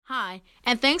Hi,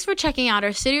 and thanks for checking out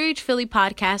our City Reach Philly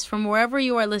podcast from wherever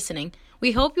you are listening.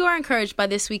 We hope you are encouraged by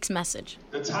this week's message.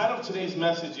 The title of today's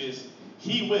message is,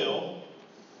 He Will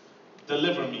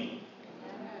Deliver Me.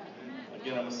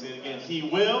 Again, I'm going to say it again. He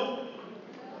will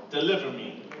deliver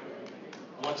me.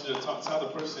 I want you to tell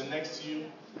the person next to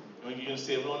you, and you're going to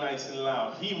say it real nice and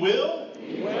loud. He will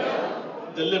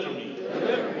deliver me.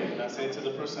 And I say it to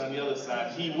the person on the other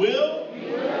side. He will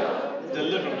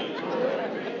deliver me.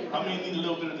 How many need a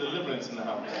little bit of deliverance in the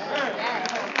house?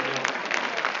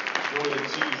 Glory to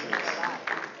Jesus.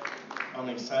 I'm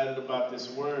excited about this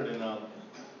word, and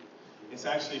it's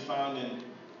actually found in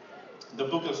the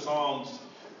book of Psalms,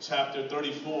 chapter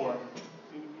 34.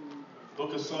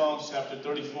 Book of Psalms, chapter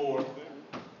 34.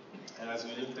 And as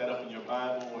we look that up in your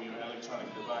Bible or your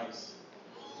electronic device,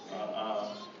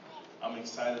 I'm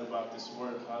excited about this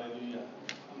word. Hallelujah.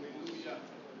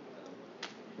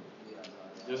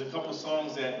 There's a couple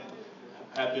songs that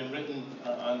have been written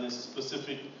on this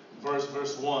specific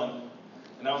verse 1.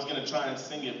 And I was going to try and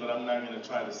sing it, but I'm not going to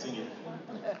try to sing it.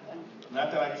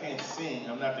 Not that I can't sing.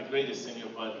 I'm not the greatest singer,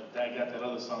 but I got that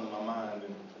other song in my mind,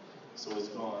 and so it's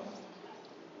gone.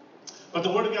 But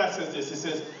the Word of God says this. It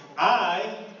says,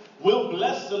 I will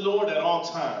bless the Lord at all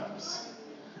times.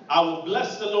 I will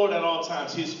bless the Lord at all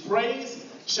times. His praise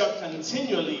shall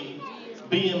continually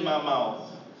be in my mouth.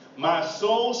 My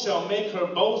soul shall make her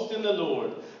boast in the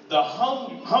Lord. The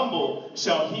humble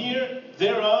shall hear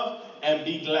thereof and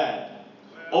be glad.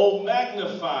 Oh,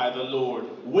 magnify the Lord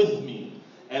with me,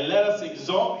 and let us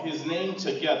exalt his name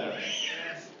together.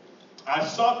 I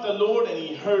sought the Lord, and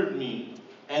he heard me,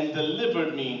 and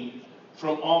delivered me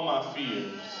from all my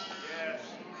fears.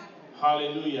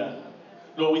 Hallelujah.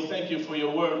 Lord, we thank you for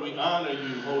your word. We honor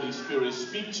you, Holy Spirit.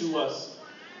 Speak to us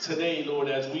today, Lord,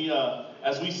 as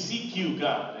we seek you,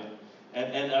 God,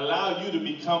 and allow you to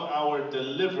become our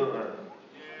deliverer.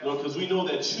 Lord, because we know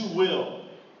that you will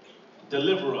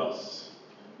deliver us.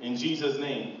 In Jesus'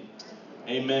 name,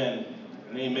 amen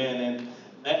and amen.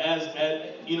 And as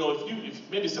you know,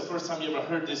 if maybe it's the first time you ever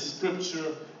heard this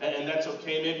scripture, and that's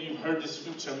okay. Maybe you've heard this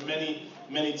scripture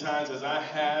many times, as I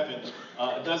have, and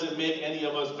it doesn't make any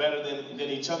of us better than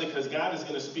each other, because God is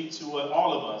going to speak to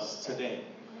all of us today.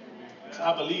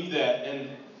 I believe that. And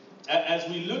as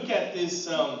we look at this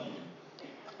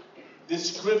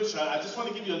scripture, I just want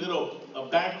to give you a little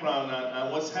background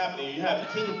on what's happening. You have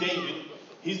King David.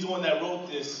 He's the one that wrote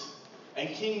this. And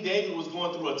King David was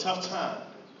going through a tough time.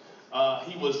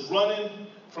 He was running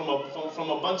from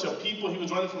a bunch of people. He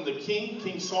was running from the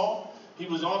King Saul. He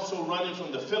was also running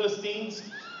from the Philistines.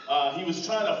 He was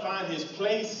trying to find his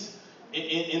place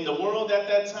in the world at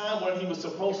that time, where he was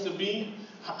supposed to be.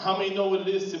 How many know what it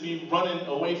is to be running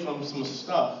away from some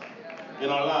stuff in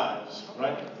our lives,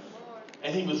 right?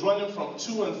 And he was running from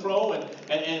to and fro, and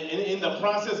in the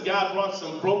process, God brought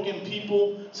some broken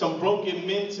people, some broken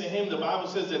men to him. The Bible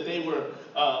says that they were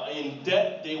in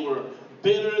debt, they were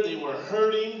bitter, they were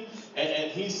hurting,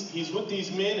 and he's with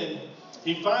these men, and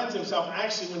he finds himself,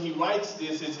 actually, when he writes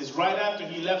this, it's right after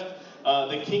he left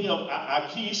the king of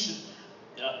Achish,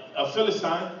 a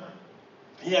Philistine.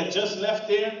 He had just left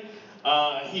there.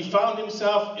 He found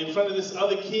himself in front of this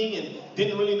other king and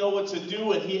didn't really know what to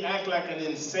do, and he acted like an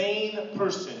insane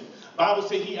person. Bible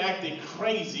says he acted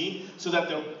crazy so that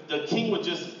the king would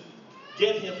just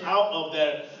get him out of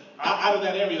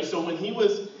that area. So when he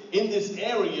was in this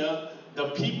area, the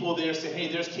people there say,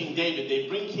 hey, there's King David. They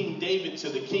bring King David to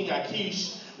the king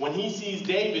Achish. When he sees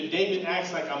David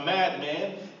acts like a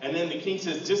madman, and then the king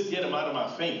says, just get him out of my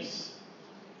face.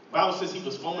 The Bible says he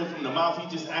was foaming from the mouth. He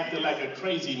just acted like a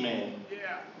crazy man.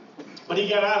 But he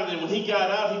got out of there. When he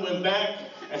got out, he went back,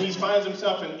 and he finds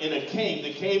himself in a cave,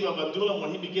 the cave of Adullam,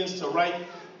 when he begins to write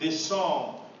this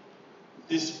song,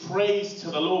 this praise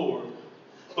to the Lord.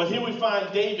 But here we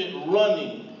find David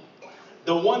running,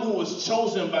 the one who was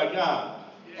chosen by God,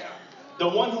 the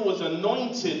one who was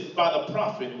anointed by the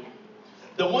prophet,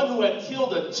 the one who had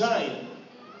killed a giant.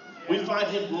 We find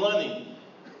him running.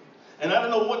 And I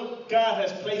don't know what God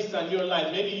has placed on your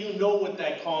life. Maybe you know what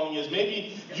that calling is.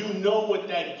 Maybe you know what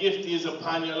that gift is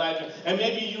upon your life. And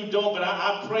maybe you don't, but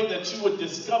I pray that you would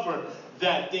discover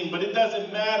that thing. But it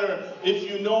doesn't matter if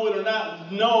you know it or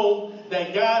not. Know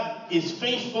that God is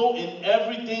faithful in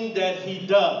everything that he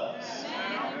does.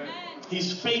 Amen.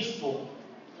 He's faithful.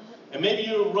 And maybe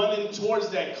you're running towards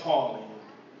that calling.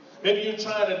 Maybe you're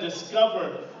trying to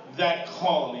discover that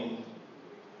calling.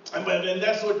 And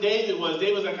that's what David was.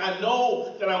 David was like, I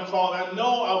know that I'm called. I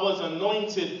know I was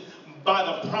anointed by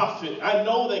the prophet. I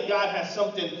know that God has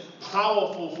something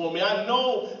powerful for me. I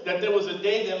know that there was a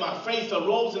day that my faith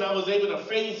arose and I was able to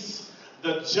face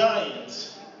the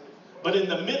giant. But in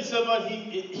the midst of it,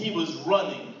 he was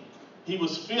running. He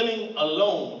was feeling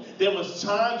alone. There was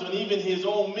times when even his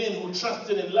own men who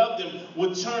trusted and loved him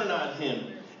would turn on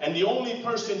him. And the only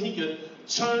person he could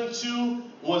turn to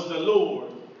was the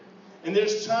Lord. And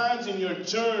there's times in your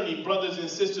journey, brothers and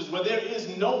sisters, where there is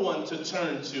no one to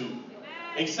turn to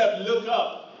except look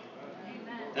up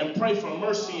and pray for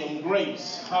mercy and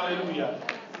grace. Hallelujah.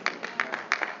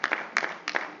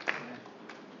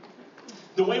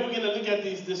 The way we're going to look at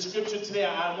this scripture today,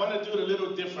 I want to do it a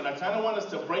little different. I kind of want us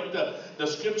to break the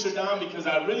scripture down because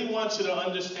I really want you to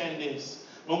understand this.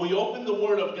 When we open the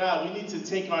Word of God, we need to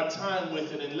take our time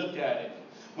with it and look at it.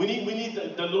 We need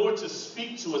the Lord to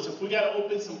speak to us. If we got to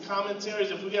open some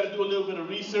commentaries, if we got to do a little bit of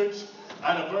research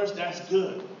on a verse, that's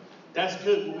good. That's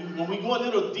good. When we go a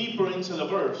little deeper into the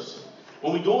verse,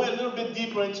 when we go a little bit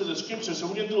deeper into the scripture, so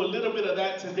we're going to do a little bit of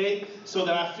that today so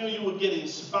that I feel you will get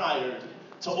inspired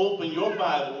to open your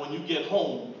Bible when you get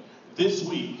home this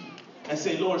week and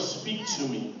say, Lord, speak to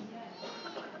me.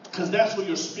 Because that's where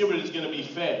your spirit is going to be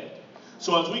fed.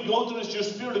 So as we go through this, your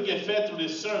spirit will get fed through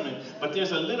this sermon. But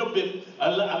there's a little bit, a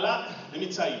lot, let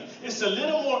me tell you, it's a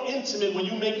little more intimate when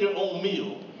you make your own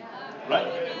meal. Right?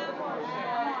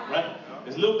 Right?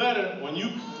 It's a little better when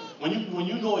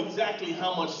you know exactly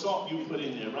how much salt you put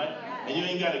in there, right? And you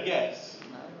ain't got to guess.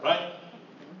 Right?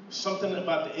 Something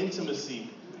about the intimacy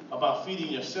about feeding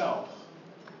yourself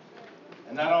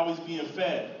and not always being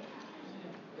fed.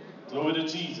 Glory to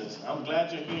Jesus. I'm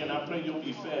glad you're here and I pray you'll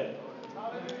be fed.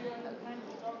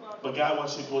 But God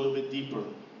wants you to go a little bit deeper.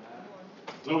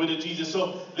 Glory to Jesus.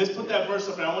 So let's put that verse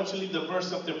up there. I want you to leave the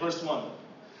verse up there, verse 1.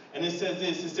 And it says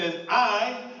this. It says,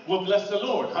 I will bless the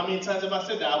Lord. How many times have I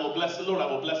said that? I will bless the Lord. I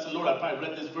will bless the Lord. I probably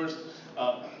read this verse,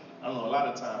 I don't know, a lot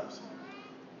of times.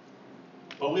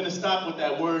 But we're going to stop with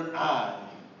that word I.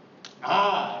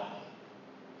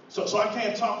 So I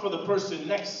can't talk for the person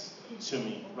next to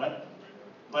me, right?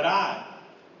 But I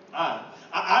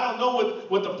don't know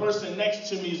what the person next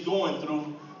to me is going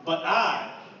through, but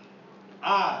I.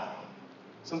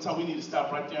 Sometimes we need to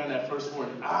stop right there on that first word.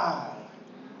 I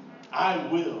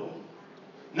will.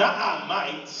 Not I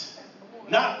might,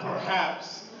 not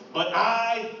perhaps, but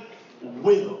I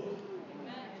will.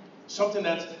 Something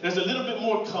there's a little bit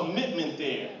more commitment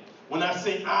there when I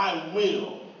say I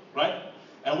will, right?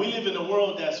 And we live in a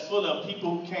world that's full of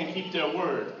people who can't keep their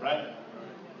word, right?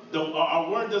 Our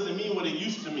word doesn't mean what it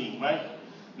used to mean, right?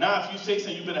 Now, if you say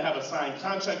something, you better have a signed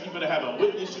contract, you better have a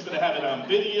witness, you better have it on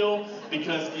video,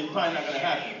 because it's probably not going to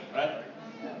happen, right?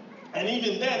 And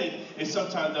even then, it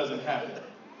sometimes doesn't happen.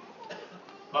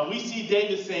 But we see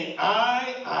David saying,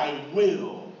 I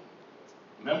will.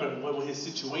 Remember what his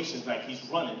situation's like. He's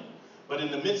running. But in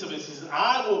the midst of it, he says,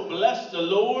 I will bless the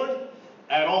Lord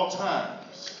at all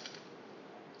times.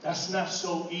 That's not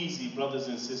so easy, brothers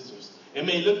and sisters. It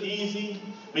may look easy.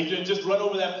 May just run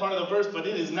over that part of the verse, but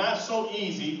it is not so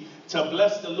easy to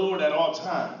bless the Lord at all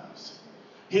times.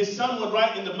 His son would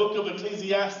write in the book of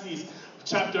Ecclesiastes,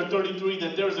 chapter 33,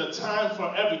 that there's a time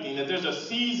for everything, that there's a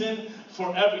season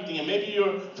for everything. And maybe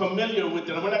you're familiar with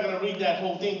it. And we're not going to read that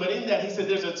whole thing, but in that he said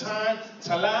there's a time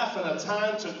to laugh and a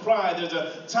time to cry. There's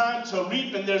a time to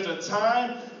reap and there's a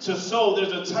time to sow.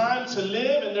 There's a time to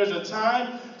live and there's a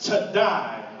time to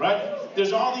die. Right?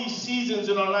 There's all these seasons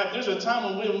in our life. There's a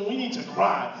time when we need to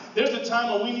cry. There's a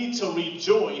time when we need to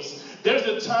rejoice. There's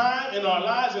a time in our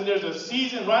lives and there's a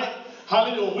season, right?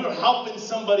 Hallelujah, when we're helping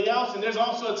somebody else. And there's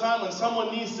also a time when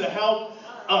someone needs to help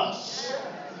us.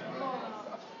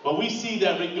 But we see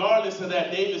that regardless of that,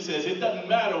 David says, it doesn't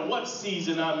matter what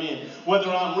season I'm in.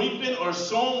 Whether I'm reaping or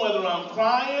sowing, whether I'm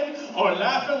crying or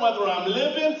laughing, whether I'm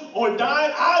living or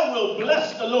dying, I will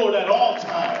bless the Lord at all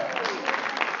times.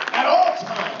 At all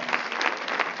times.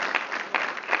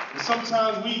 And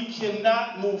sometimes we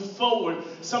cannot move forward.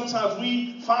 Sometimes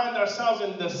we find ourselves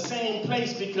in the same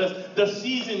place because the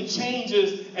season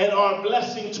changes and our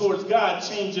blessing towards God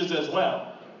changes as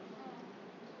well.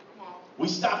 We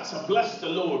stop to bless the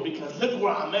Lord because look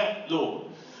where I'm at, Lord.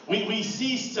 We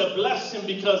cease to bless him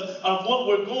because of what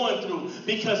we're going through.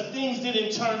 Because things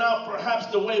didn't turn out perhaps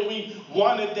the way we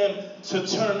wanted them to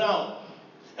turn out.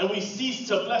 And we cease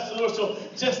to bless the Lord. So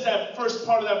just that first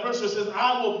part of that verse where it says,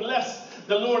 I will bless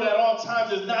the Lord at all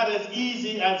times, is not as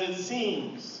easy as it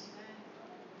seems.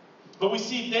 But we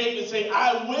see David say,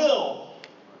 I will.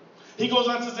 He goes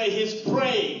on to say, his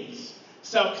praise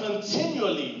shall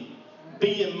continually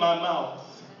be in my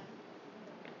mouth.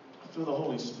 I feel the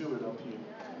Holy Spirit up here.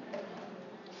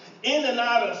 In and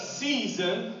out of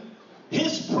season,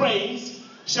 his praise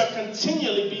shall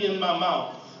continually be in my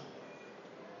mouth.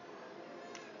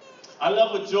 I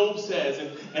love what Job says,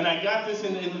 and I got this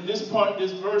in this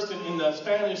verse in the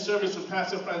Spanish service with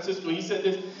Pastor Francisco. He said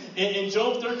this in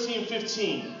Job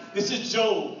 13:15. This is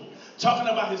Job talking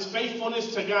about his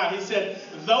faithfulness to God. He said,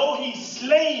 though he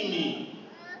slay me,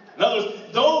 in other words,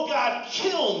 though God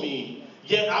kill me,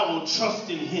 yet I will trust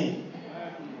in him.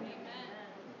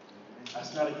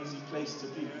 That's not an easy place to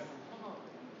be.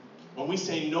 When we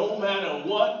say, no matter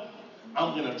what,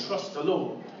 I'm going to trust the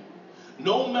Lord.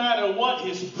 No matter what,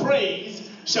 his praise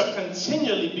shall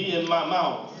continually be in my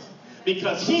mouth,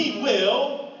 because he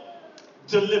will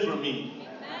deliver me.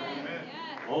 Amen.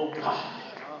 Oh God.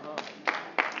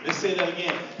 Let's say that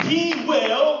again. He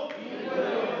will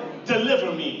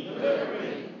deliver me.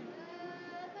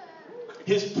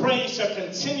 His praise shall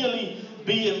continually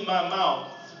be in my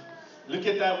mouth. Look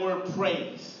at that word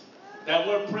praise. That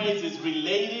word praise is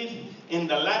related in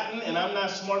the Latin, and I'm not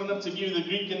smart enough to give you the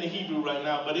Greek and the Hebrew right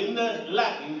now, but in the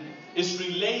Latin, it's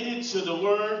related to the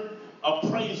word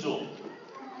appraisal.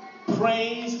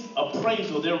 Praise,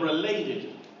 appraisal, they're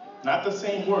related. Not the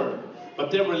same word,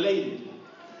 but they're related.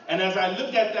 And as I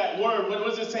look at that word, what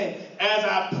was it saying? As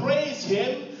I praise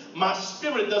him, my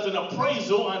spirit does an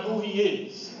appraisal on who he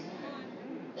is.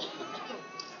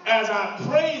 As I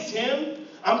praise him,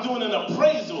 I'm doing an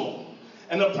appraisal.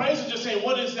 And the appraisal is just saying,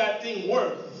 what is that thing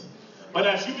worth? But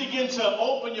as you begin to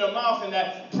open your mouth and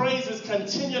that praise is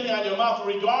continually on your mouth,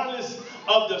 regardless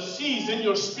of the season,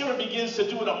 your spirit begins to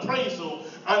do an appraisal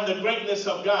on the greatness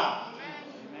of God.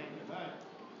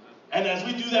 And as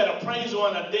we do that appraisal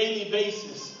on a daily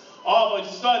basis, all of a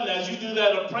sudden, as you do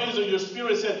that appraisal, your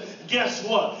spirit says, guess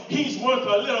what? He's worth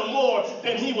a little more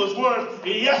than he was worth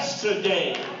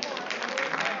yesterday.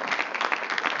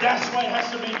 That's why it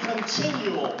has to be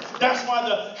continual. That's why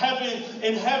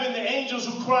in heaven, the angels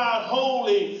who cry out,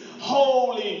 holy,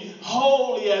 holy,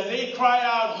 holy, as they cry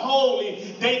out,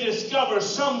 holy, they discover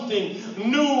something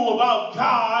new about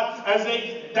God as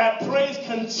that praise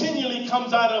continually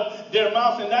comes out of their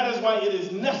mouth. And that is why it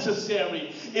is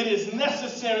necessary. It is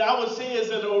necessary, I would say, is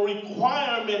it a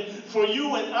requirement for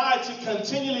you and I to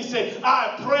continually say,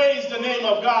 I praise the name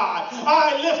of God.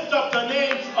 I lift up the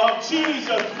name of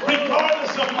Jesus,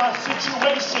 regardless of my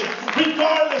situation,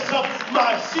 regardless of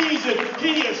my season.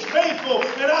 He is faithful,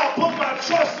 and I'll put my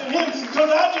trust in him,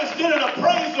 because I just did an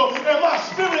appraisal, and my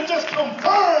spirit just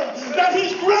confirmed that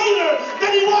he's greater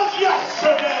than he was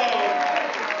yesterday.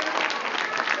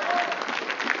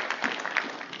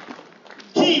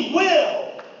 He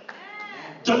will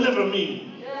deliver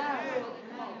me.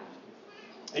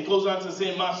 It goes on to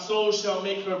say, my soul shall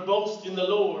make her boast in the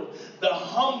Lord. The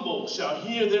humble shall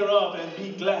hear thereof and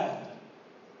be glad.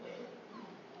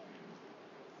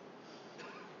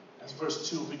 That's verse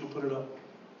 2, if we can put it up.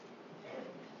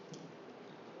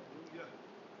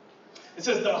 It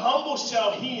says, the humble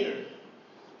shall hear.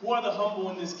 Who are the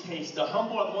humble in this case? The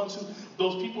humble are the ones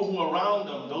those people who are around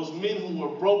them, those men who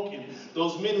were broken,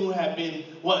 those men who have been,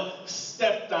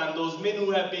 stepped on, those men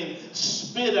who have been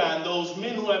spit on, those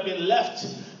men who have been left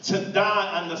to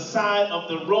die on the side of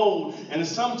the road. And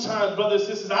sometimes, brothers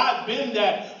and sisters, I've been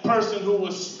that person who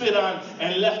was spit on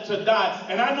and left to die.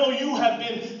 And I know you have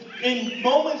been in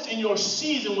moments in your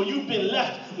season where you've been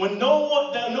left, when no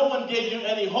one gave you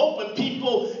any hope, and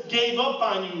people gave up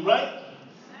on you, right?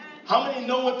 How many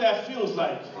know what that feels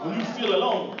like when you feel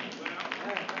alone?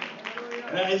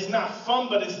 And it's not fun,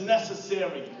 but it's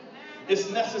necessary. It's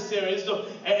necessary.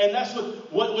 And that's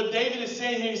what David is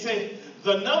saying here. He's saying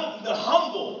the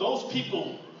humble, those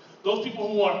people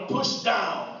who are pushed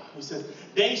down, he says,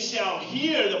 they shall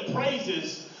hear the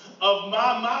praises of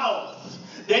my mouth.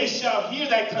 They shall hear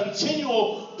that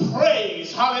continual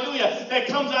praise, hallelujah, that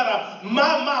comes out of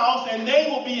my mouth, and they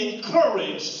will be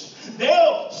encouraged.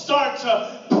 They'll start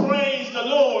to praise the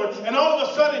Lord, and all of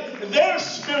a sudden their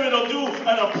spirit will do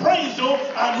an appraisal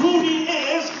on who he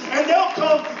is, and they'll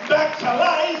come back to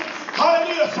life.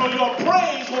 Hallelujah. So your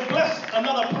praise will bless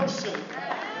another person.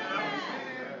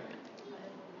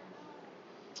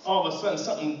 All of a sudden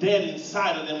something dead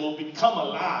inside of them will become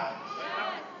alive.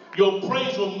 Your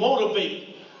praise will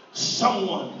motivate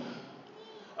someone,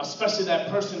 especially that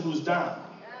person who's down.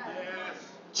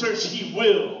 Church, he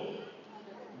will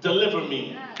deliver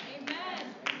me.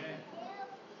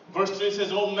 Verse 3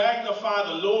 says, oh, magnify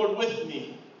the Lord with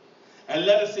me, and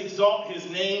let us exalt his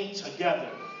name together.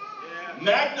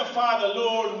 Magnify the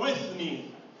Lord with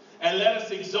me, and let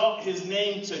us exalt his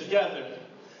name together.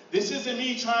 This isn't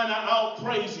me trying to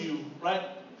outpraise you, right?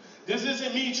 This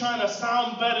isn't me trying to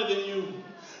sound better than you.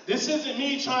 This isn't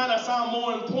me trying to sound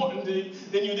more important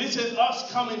than you. This is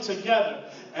us coming together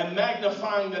and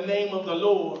magnifying the name of the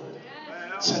Lord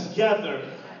together.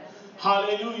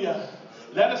 Hallelujah.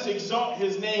 Let us exalt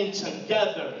his name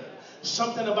together.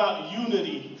 Something about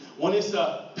unity, when it's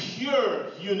a pure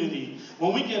unity,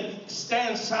 when we can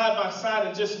stand side by side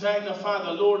and just magnify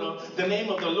the Lord, the name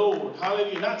of the Lord.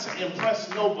 Hallelujah. Not to impress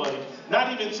nobody,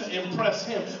 not even to impress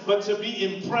him, but to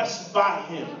be impressed by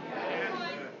him.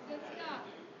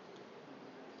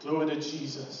 Glory to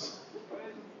Jesus.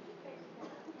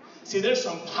 See, there's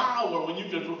some power when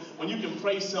you can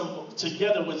pray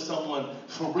together with someone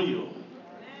for real.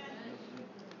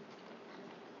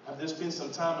 There's been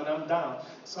some time and I'm down.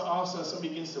 So all of a sudden somebody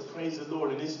begins to praise the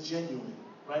Lord and it's genuine,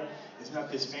 right? It's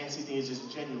not this fancy thing, it's just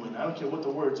genuine. I don't care what the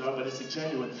words are, but it's a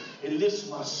genuine. It lifts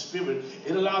my spirit.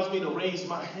 It allows me to raise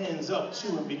my hands up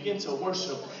too and begin to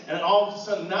worship. And all of a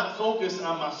sudden not focus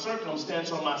on my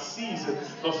circumstance or my season,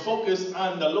 but focus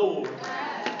on the Lord.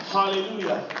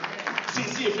 Hallelujah.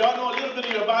 See, if y'all know a little bit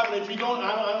of your Bible, if you don't,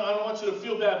 I don't want you to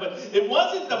feel bad, but the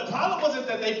problem wasn't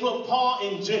that they put Paul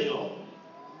in jail.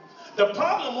 The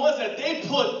problem was that they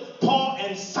put Paul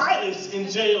and Silas in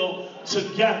jail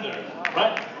together,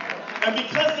 right? And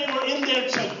because they were in there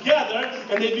together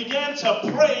and they began to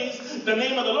praise the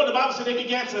name of the Lord, the Bible said they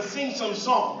began to sing some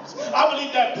songs. I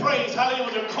believe that praise, hallelujah,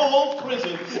 was a cold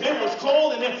prison. It was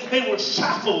cold and they were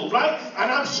shackled, right?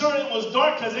 And I'm sure it was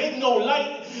dark because there ain't no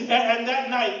light and that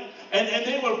night. And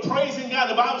they were praising God.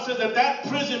 The Bible says that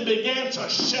prison began to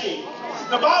shake.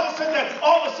 The Bible said that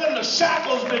all of a sudden the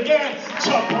shackles began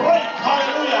to break.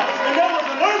 Hallelujah. And there was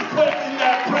an earthquake in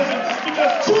that prison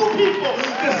because two people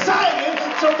decided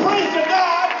to praise the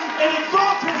God and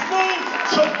exalt his name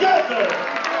together.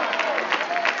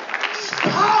 It's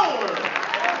power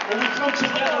when we come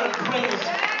together and praise.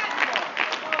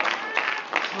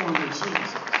 Glory to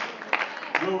Jesus.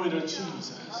 Glory to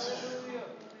Jesus.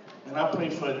 And I pray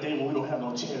for a day when we don't have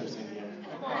no chairs in here.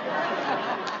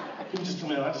 People just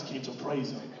come in, I just came to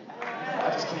praise him.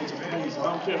 I just came to praise him. I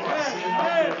don't care if I sin, I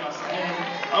don't care if I stand,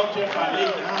 I don't care if I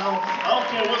lay down, I don't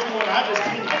care what's going on. I just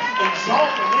came to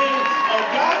exalt the name of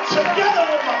God together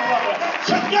with my brother,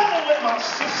 together with my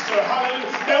sister.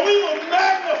 Hallelujah. That we would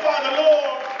magnify the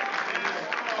Lord.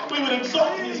 We would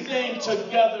exalt his name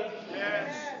together.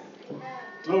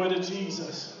 Glory to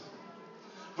Jesus.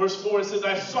 Verse 4, it says,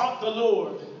 I sought the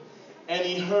Lord and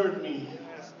he heard me.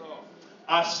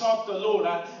 I sought the Lord.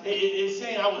 It's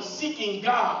saying I was seeking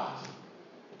God.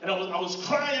 And I was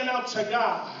crying out to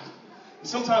God. And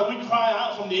sometimes we cry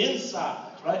out from the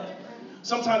inside, right?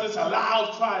 Sometimes it's a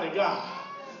loud cry to God.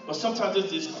 But sometimes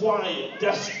it's this quiet,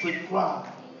 desperate cry.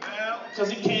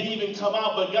 Because it can't even come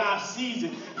out, but God sees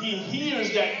it. He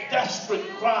hears that desperate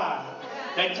cry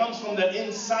that comes from the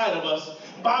inside of us.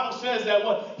 The Bible says that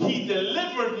what? He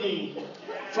delivered me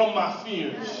from my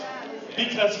fears.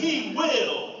 Because he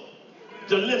will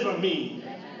deliver me.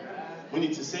 We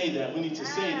need to say that. We need to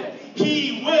say that.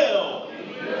 He will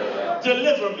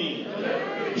deliver me.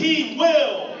 He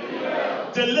will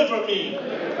deliver me.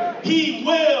 He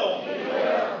will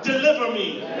deliver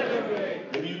me.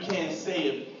 Maybe you can't say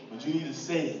it, but you need to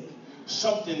say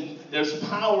it. There's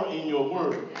power in your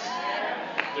words.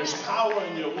 There's power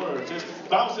in your words. The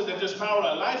Bible says that there's power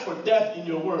of life or death in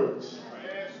your words.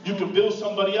 You can build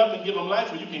somebody up and give them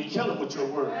life, or you can kill them with your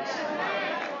words.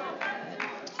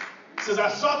 It says, I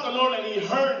sought the Lord and he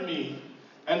heard me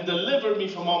and delivered me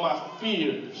from all my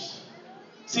fears.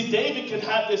 See, David could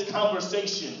have this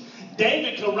conversation.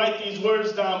 David could write these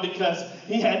words down because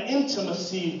he had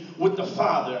intimacy with the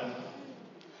Father.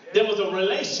 There was a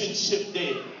relationship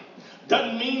there.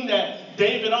 Doesn't mean that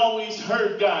David always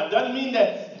heard God. Doesn't mean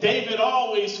that David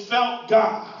always felt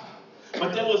God.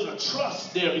 But there was a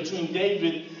trust there between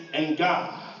David and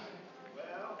God.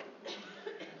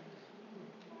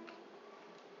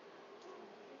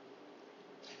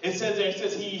 It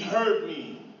says he heard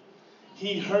me.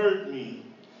 He heard me.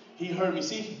 He heard me.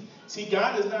 See,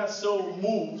 God is not so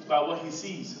moved by what he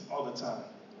sees all the time.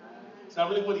 It's not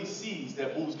really what he sees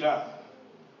that moves God.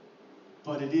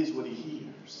 But it is what he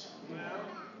hears.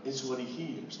 It's what he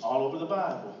hears all over the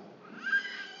Bible.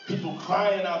 People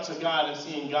crying out to God and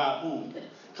seeing God move.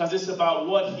 Because it's about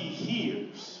what he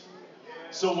hears.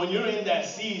 So when you're in that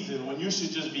season, when you should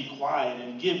just be quiet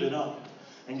and give it up.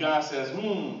 And God says,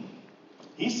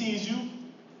 he sees you.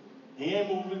 He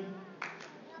ain't moving.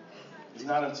 It's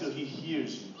not until he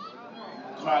hears you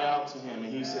cry out to him.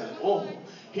 And he says,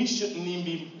 he shouldn't even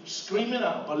be screaming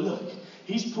out. But look,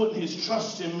 He's putting his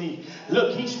trust in me.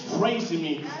 Look, he's praising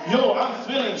me. Yo, I'm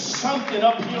feeling something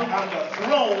up here on the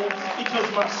throne because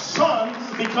my son,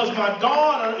 because my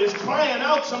daughter is crying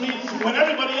out to me when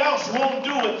everybody else won't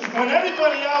do it, when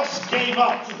everybody else gave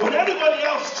up, when everybody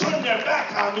else turned their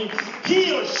back on me.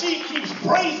 He or she keeps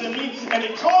praising me, and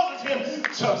it causes him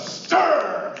to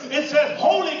stir. It says,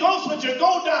 Holy Ghost, would you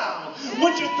go down?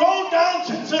 Would you go down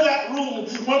to that room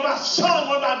where my son,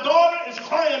 where my daughter is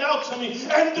crying out to me,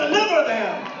 and deliver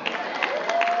them.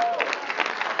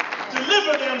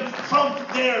 Deliver them from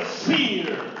their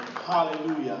fear.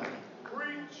 Hallelujah.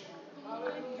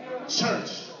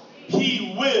 Church,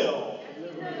 he will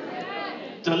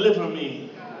deliver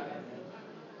me.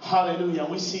 Hallelujah.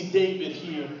 We see David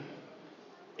here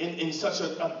in such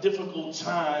a difficult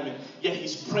time, and yet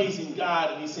he's praising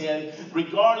God, and he's saying,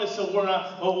 regardless of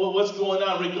what's going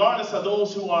on, regardless of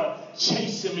those who are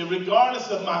chasing me, regardless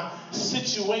of my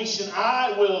situation,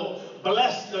 I will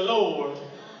bless the Lord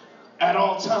at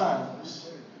all times.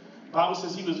 The Bible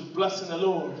says he was blessing the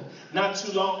Lord. Not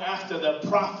too long after, the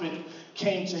prophet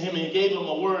came to him and gave him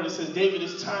a word. It says, David,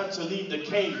 it's time to leave the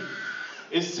cave.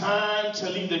 It's time to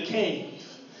leave the cave.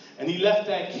 And he left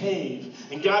that cave.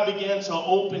 And God began to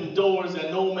open doors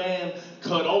that no man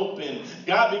could open.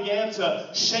 God began to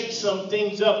shake some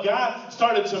things up. God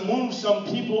started to move some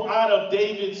people out of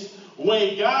David's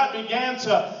way. God began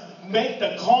to make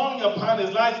the calling upon his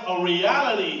life a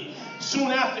reality.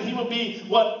 Soon after, he would be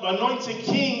anointed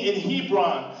king in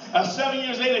Hebron. 7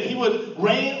 years later, he would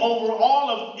reign over all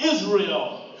of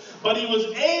Israel. But he was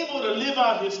able to live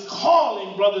out his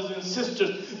calling, brothers and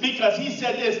sisters, because he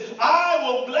said this, I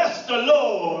will bless the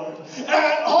Lord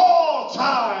at all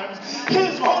times.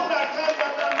 His oh,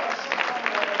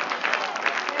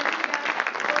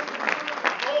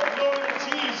 glory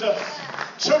to Jesus.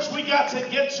 Church, we got to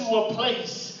get to a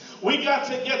place. We got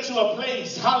to get to a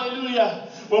place, hallelujah,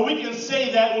 where we can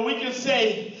say that, where we can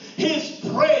say, his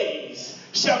praise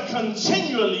shall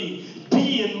continually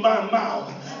be in my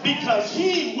mouth, because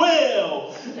he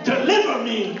will deliver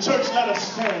me. Church, let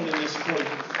us stand in this place.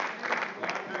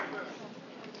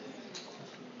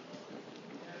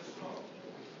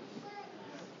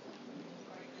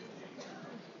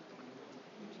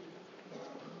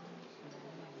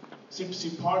 See,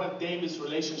 part of David's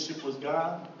relationship with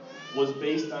God was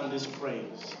based on this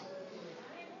praise.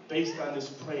 Based on this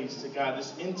praise to God,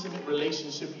 this intimate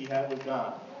relationship he had with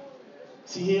God.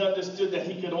 See, he understood that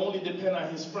he could only depend on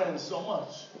his friends so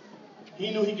much.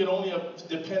 He knew he could only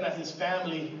depend on his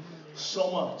family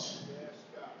so much.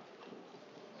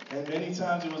 And many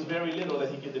times it was very little that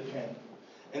he could depend.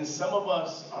 And some of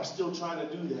us are still trying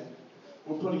to do that.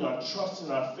 We're putting our trust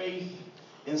and our faith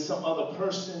in some other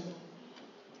person.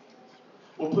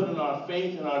 We're putting our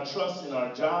faith and our trust in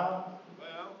our job.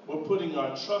 We're putting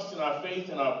our trust and our faith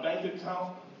in our bank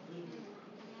account.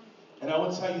 And I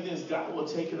will tell you this, God will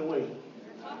take it away.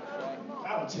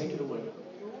 God will take it away.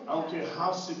 I don't care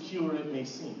how secure it may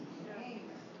seem.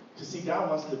 Because see, God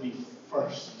wants to be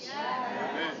first. He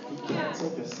can't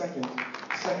take a second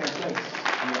place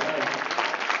in your life.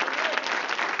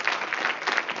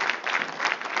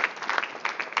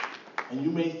 And you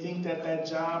may think that that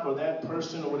job or that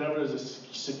person or whatever is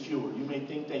secure. You may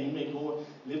think that you may go and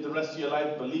live the rest of your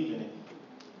life believing it.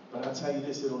 But I'll tell you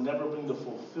this, it'll never bring the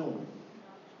fulfillment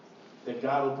that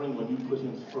God will bring when you put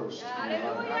him first.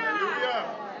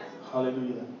 Hallelujah.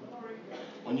 Hallelujah.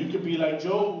 When you could be like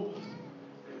Job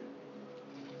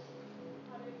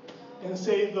and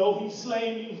say, though he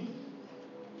slay me,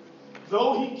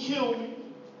 though he kill me,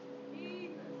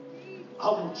 I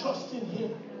will trust in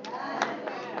him.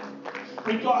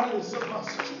 Regardless of my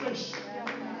situation,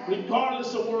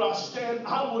 regardless of where I stand,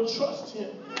 I will trust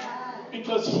him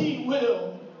because he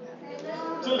will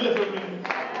deliver me.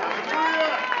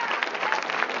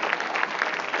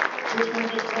 Just we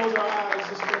just close our eyes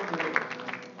just for a minute.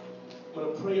 I'm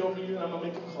going to pray over you and I'm going to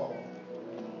make a call.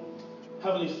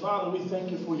 Heavenly Father, we thank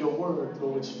you for your word,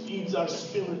 Lord, which feeds our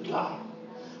spirit, God,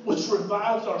 which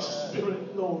revives our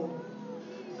spirit, Lord.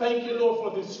 Thank you, Lord,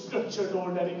 for this scripture,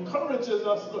 Lord, that encourages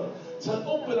us, Lord, to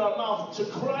open our mouth, to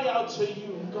cry out to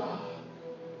you, God,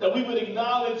 that we would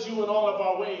acknowledge you in all of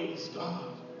our ways, God.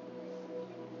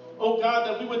 Oh, God,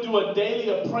 that we would do a daily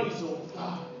appraisal,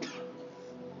 God,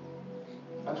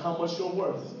 on how much you're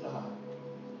worth, God.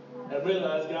 And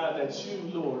realize, God, that you,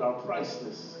 Lord, are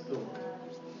priceless, Lord.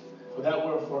 For that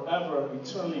we're forever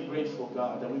eternally grateful,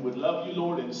 God, that we would love you,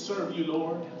 Lord, and serve you,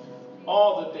 Lord,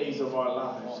 all the days of our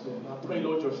lives, Lord. I pray,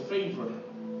 Lord, your favor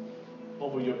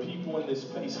over your people in this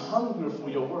place. Hunger for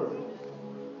your word.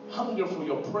 Hunger for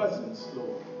your presence,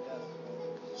 Lord.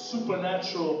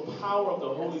 Supernatural power of the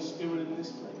Holy Spirit in this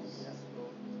place.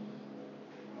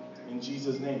 In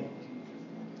Jesus' name.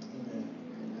 Amen.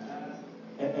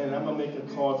 And I'm going to make a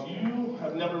call. If you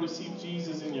have never received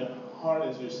Jesus in your heart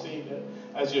as your Savior,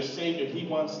 He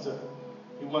wants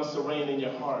to reign in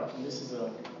your heart. And this is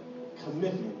a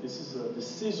commitment. This is a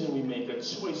decision we make, a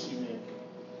choice you make.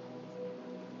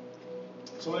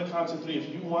 So when it comes to 3, if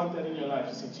you want that in your life,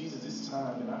 you say, Jesus, this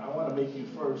time, and I want to make you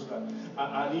first.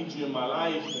 I need you in my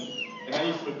life, and I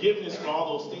need forgiveness for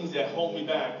all those things that hold me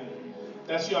back. And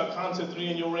that's your count to 3,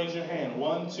 and you'll raise your hand.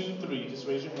 1, 2, 3. Just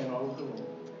raise your hand all over the room.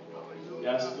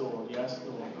 Yes, Lord. Yes,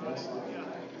 Lord. Yes, Lord.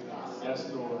 Yes,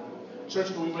 Lord. Church,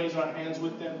 can we raise our hands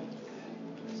with them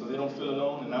so they don't feel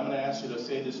alone? And I'm going to ask you to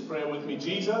say this prayer with me.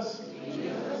 Jesus,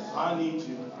 I need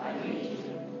you.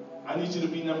 I need you to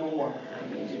be number 1.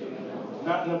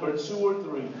 Not number 2 or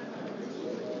 3,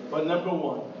 but number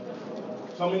 1.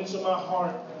 Come into my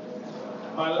heart,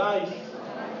 my life,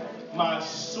 my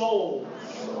soul,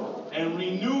 and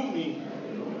renew me.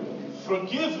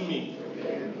 Forgive me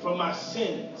for my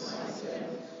sins.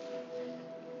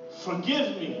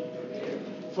 Forgive me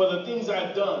for the things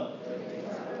I've done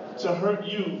to hurt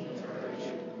you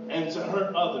and to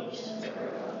hurt others.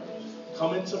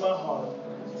 Come into my heart.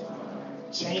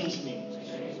 Change me.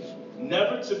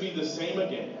 Never to be the same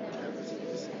again.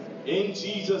 In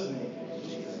Jesus' name.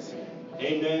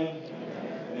 Amen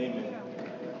and amen.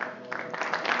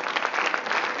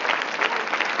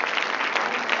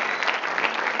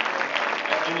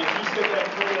 And if you said that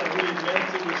prayer and really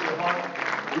meant it with your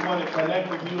heart, we want to connect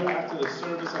with you after the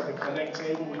service at the Connect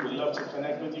table. We would love to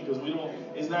connect with you because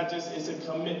it's not just, it's a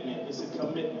commitment. It's a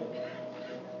commitment.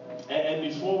 And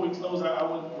before we close,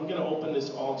 we're going to open this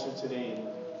altar today.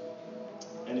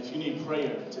 And if you need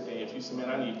prayer today, if you say, man,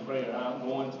 I need prayer, I'm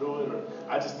going through it, or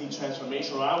I just need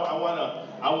transformation, or I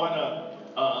want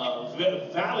to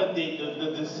validate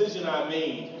the decision I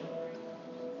made,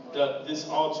 that this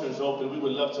altar is open. We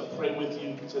would love to pray with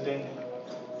you today.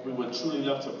 We would truly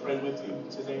love to pray with you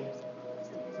today.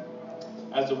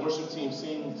 As the worship team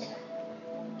sings,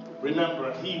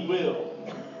 remember, He will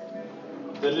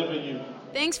deliver you.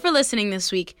 Thanks for listening this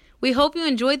week. We hope you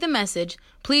enjoyed the message.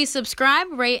 Please subscribe,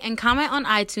 rate, and comment on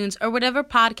iTunes or whatever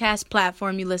podcast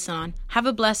platform you listen on. Have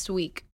a blessed week.